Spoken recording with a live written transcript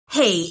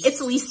Hey, it's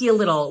Alicia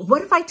Lyttle.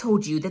 What if I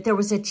told you that there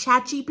was a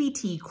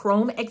ChatGPT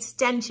Chrome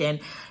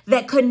extension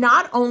that could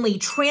not only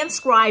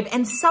transcribe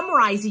and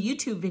summarize a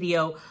YouTube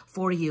video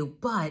for you,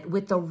 but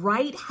with the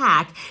right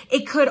hack,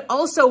 it could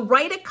also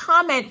write a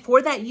comment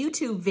for that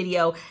YouTube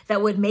video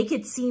that would make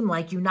it seem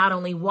like you not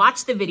only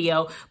watched the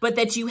video, but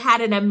that you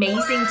had an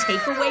amazing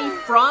takeaway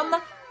from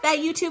that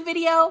YouTube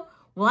video?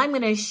 Well, I'm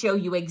going to show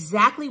you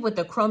exactly what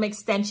the Chrome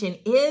extension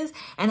is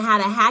and how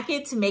to hack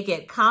it to make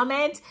it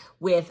comment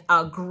with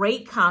a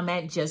great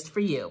comment just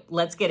for you.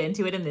 Let's get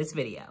into it in this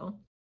video.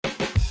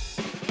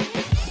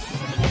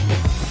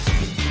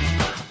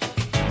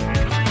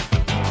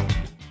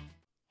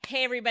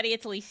 Hey everybody,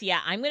 it's Alicia.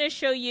 I'm going to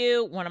show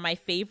you one of my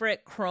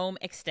favorite Chrome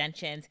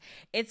extensions.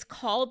 It's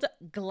called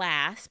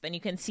Glasp, and you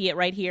can see it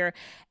right here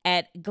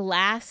at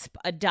glasp.co.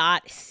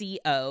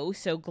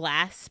 So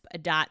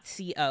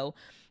glasp.co.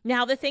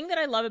 Now, the thing that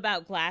I love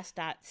about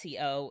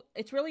Glasp.co,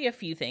 it's really a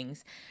few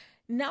things.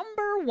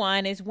 Number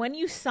one is when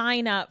you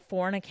sign up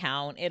for an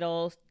account,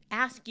 it'll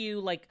ask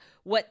you like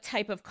what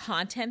type of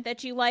content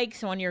that you like.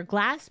 So on your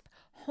Glasp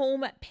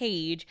home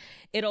page,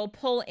 it'll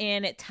pull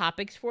in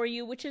topics for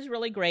you, which is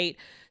really great.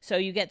 So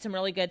you get some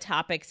really good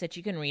topics that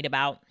you can read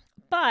about.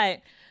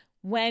 But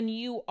when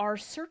you are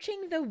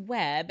searching the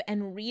web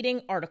and reading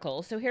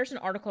articles, so here's an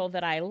article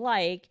that I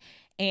like,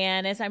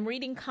 and as I'm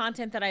reading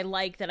content that I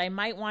like that I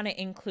might want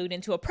to include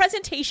into a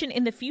presentation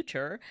in the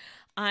future,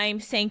 I'm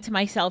saying to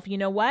myself, you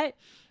know what?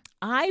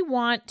 I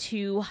want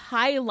to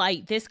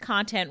highlight this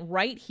content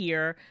right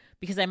here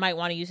because I might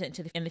want to use it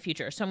in the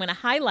future. So I'm going to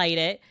highlight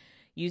it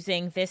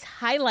using this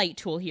highlight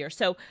tool here.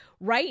 So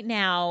right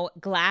now,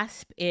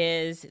 Glasp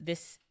is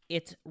this.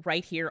 It's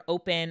right here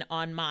open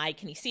on my,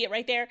 can you see it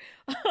right there?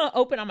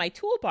 Open on my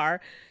toolbar.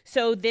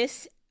 So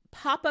this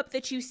pop-up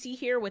that you see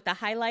here with the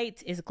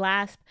highlights is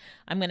Glasp.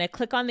 I'm going to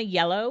click on the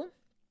yellow,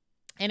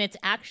 and it's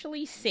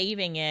actually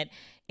saving it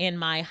in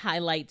my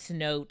highlights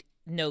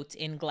notes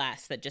in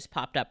Glasp that just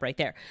popped up right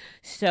there.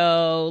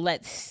 So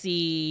let's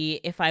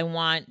see if I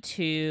want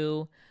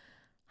to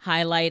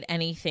highlight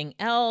anything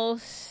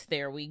else.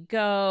 There we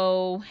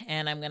go.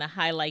 And I'm going to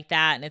highlight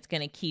that, and it's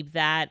going to keep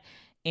that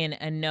in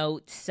a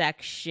notes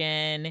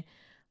section.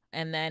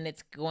 And then I'm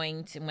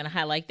going to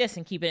highlight this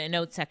and keep it in a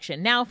notes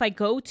section. Now, if I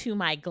go to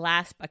my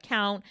Glasp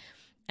account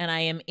and I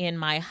am in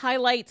my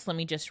highlights, let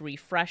me just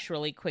refresh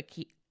really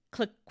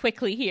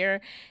quickly here.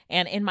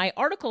 And in my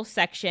article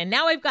section,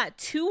 now I've got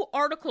 2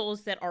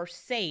 articles that are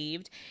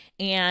saved,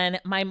 and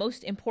my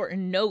most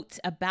important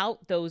notes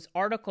about those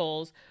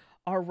articles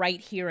are right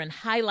here and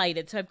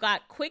highlighted. So I've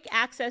got quick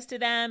access to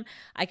them.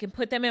 I can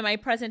put them in my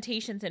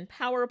presentations and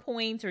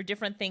PowerPoints or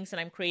different things that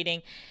I'm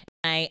creating.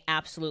 I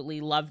absolutely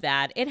love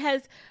that.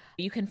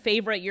 You can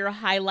favorite your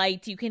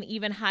highlights. You can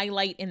even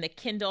highlight in the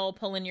Kindle,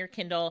 pull in your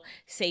Kindle,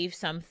 save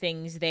some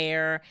things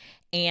there,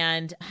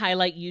 and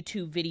highlight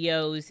YouTube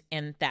videos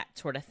and that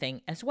sort of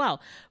thing as well.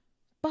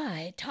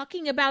 But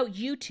talking about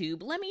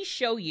YouTube, let me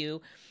show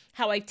you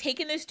how I've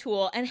taken this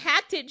tool and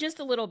hacked it just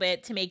a little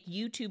bit to make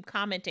YouTube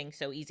commenting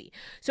so easy.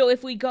 So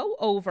if we go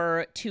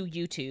over to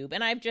YouTube,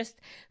 and I've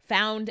just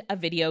found a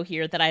video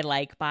here that I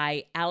like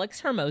by Alex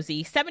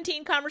Hermosi,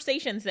 17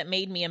 Conversations That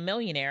Made Me a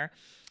Millionaire.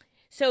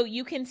 So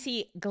you can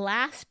see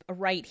Glasp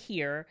right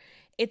here.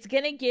 It's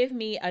going to give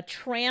me a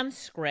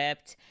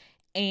transcript,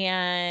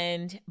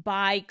 and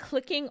by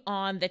clicking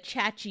on the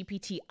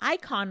ChatGPT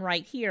icon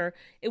right here,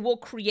 it will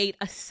create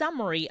a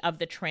summary of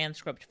the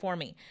transcript for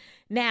me.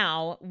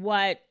 Now,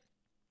 what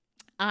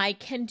I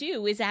can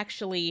do is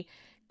actually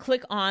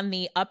click on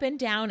the up and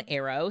down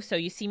arrow. So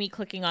you see me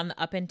clicking on the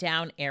up and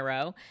down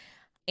arrow,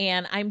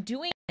 and I'm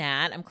doing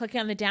that. I'm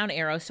clicking on the down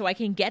arrow so I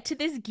can get to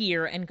this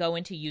gear and go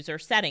into user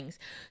settings.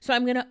 So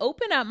I'm going to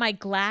open up my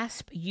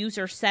Glasp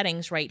user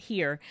settings right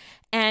here.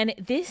 And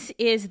this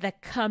is the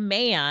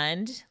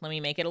command. Let me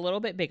make it a little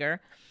bit bigger.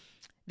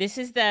 This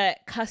is the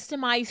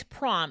customized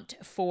prompt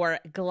for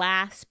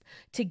Glasp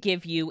to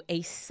give you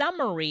a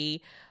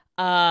summary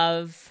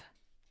of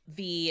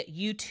the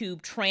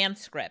YouTube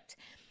transcript.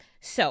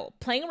 So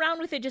playing around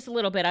with it just a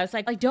little bit, I was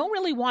like, I don't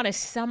really want a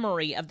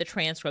summary of the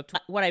transcript.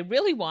 What I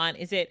really want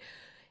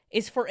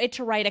is for it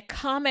to write a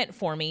comment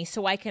for me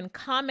so I can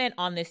comment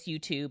on this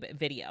YouTube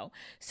video.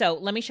 So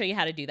let me show you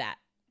how to do that.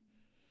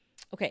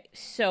 Okay,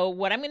 so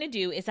what I'm going to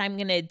do is I'm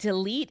going to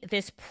delete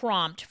this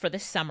prompt for the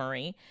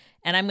summary,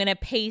 and I'm going to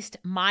paste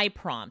my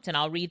prompt, and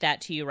I'll read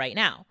that to you right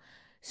now.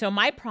 So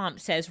my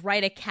prompt says,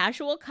 write a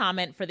casual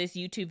comment for this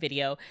YouTube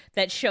video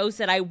that shows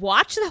that I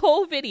watched the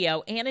whole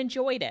video and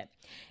enjoyed it.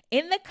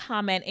 In the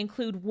comment,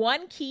 include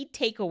one key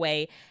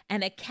takeaway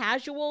and a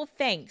casual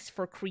thanks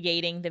for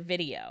creating the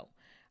video.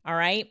 All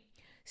right.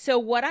 So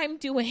what I'm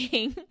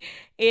doing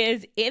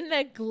is in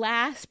the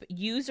Glasp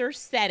user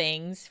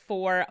settings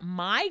for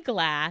my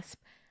Glasp,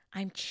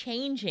 I'm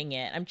changing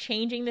it. I'm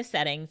changing the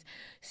settings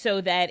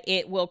so that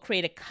it will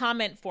create a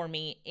comment for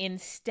me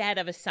instead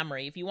of a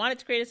summary. If you want it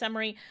to create a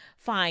summary,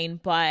 fine,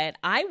 but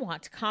I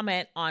want to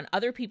comment on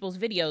other people's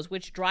videos,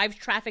 which drives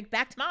traffic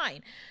back to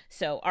mine.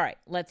 So, all right,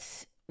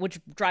 let's which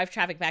drives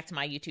traffic back to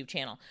my YouTube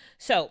channel.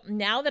 So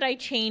now that I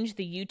changed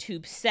the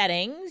YouTube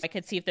settings, I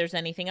could see if there's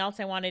anything else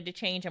I wanted to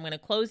change. I'm going to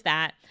close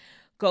that,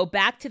 go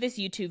back to this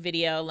YouTube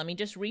video. Let me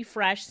just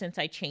refresh since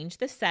I changed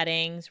the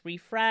settings,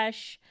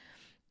 refresh.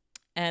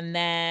 And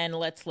then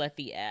let's let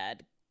the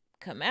ad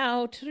come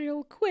out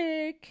real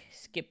quick.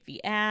 Skip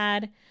the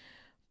ad.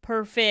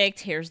 Perfect.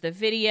 Here's the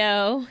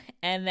video.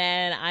 And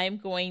then I'm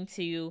going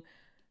to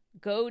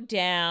go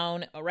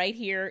down. Right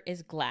here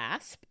is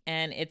Glasp,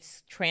 and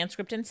it's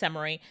transcript and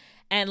summary.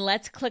 And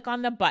let's click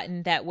on the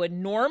button that would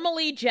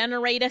normally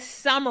generate a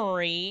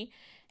summary.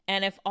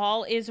 And if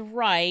all is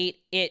right,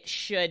 it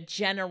should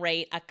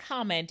generate a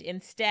comment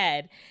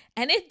instead.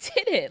 And it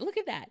did it. Look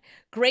at that.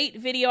 Great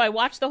video. I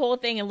watched the whole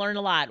thing and learned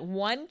a lot.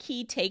 One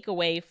key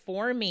takeaway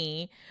for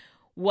me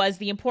was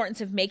the importance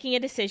of making a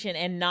decision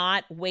and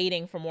not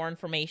waiting for more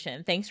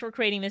information. Thanks for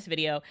creating this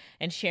video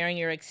and sharing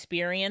your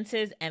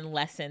experiences and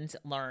lessons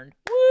learned.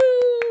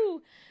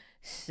 Woo!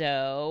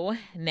 So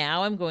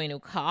now I'm going to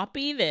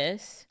copy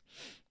this,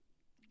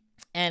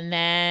 and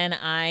then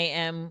I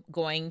am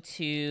going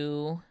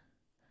to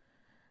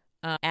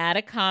add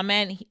the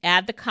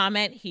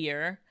comment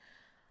here.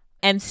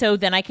 And so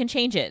then I can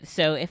change it.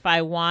 So if I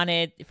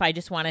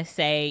just want to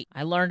say,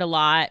 I learned a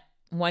lot.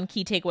 One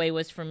key takeaway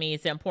was for me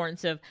is the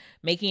importance of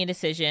making a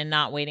decision,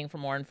 not waiting for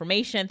more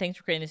information. Thanks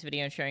for creating this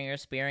video and sharing your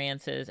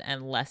experiences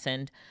and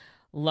lessons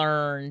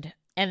learned.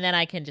 And then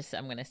I'm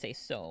going to say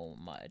so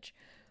much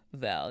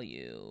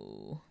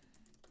value.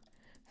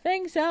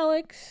 Thanks,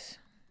 Alex.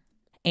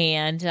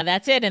 And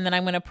that's it. And then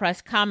I'm going to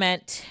press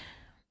comment.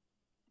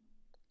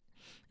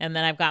 And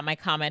then I've got my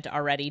comment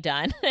already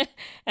done.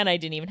 And I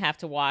didn't even have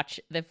to watch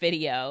the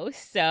video.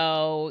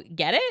 So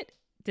get it?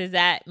 Does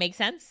that make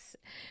sense?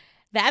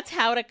 That's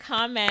how to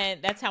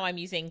comment. That's how I'm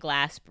using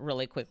Glasp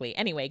really quickly.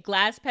 Anyway,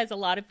 Glasp has a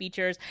lot of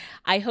features.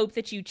 I hope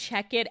that you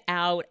check it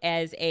out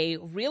as a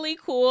really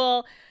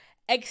cool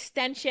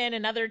extension,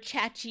 another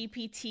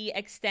ChatGPT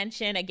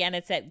extension. Again,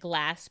 it's at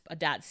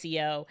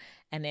glasp.co.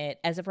 And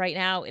as of right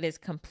now, it is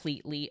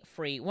completely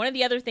free. One of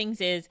the other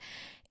things is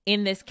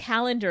in this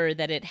calendar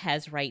that it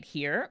has right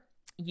here,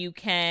 you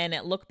can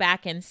look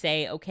back and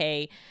say,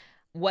 okay,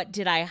 what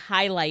did I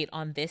highlight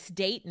on this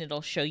date? And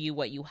it'll show you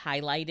what you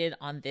highlighted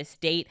on this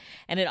date.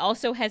 And it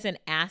also has an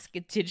Ask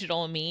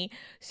Digital Me.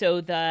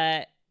 So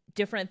the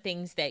different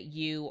things that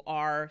you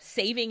are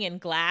saving in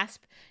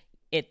Glasp,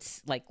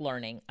 it's like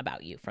learning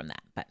about you from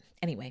that. But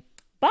anyway,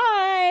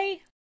 bye.